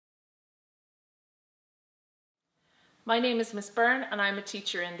My name is Miss Byrne and I'm a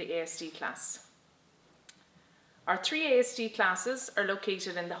teacher in the ASD class. Our 3 ASD classes are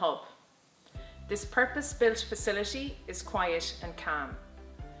located in the hub. This purpose-built facility is quiet and calm.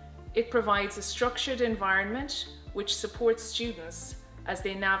 It provides a structured environment which supports students as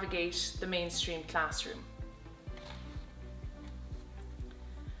they navigate the mainstream classroom.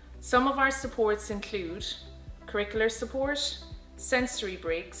 Some of our supports include curricular support, sensory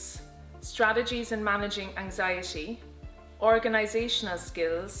breaks, strategies in managing anxiety, organisational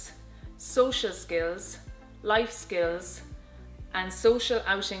skills, social skills, life skills, and social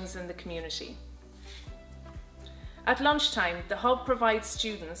outings in the community. At lunchtime, the hub provides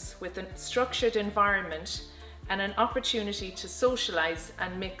students with a structured environment and an opportunity to socialise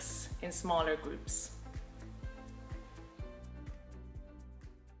and mix in smaller groups.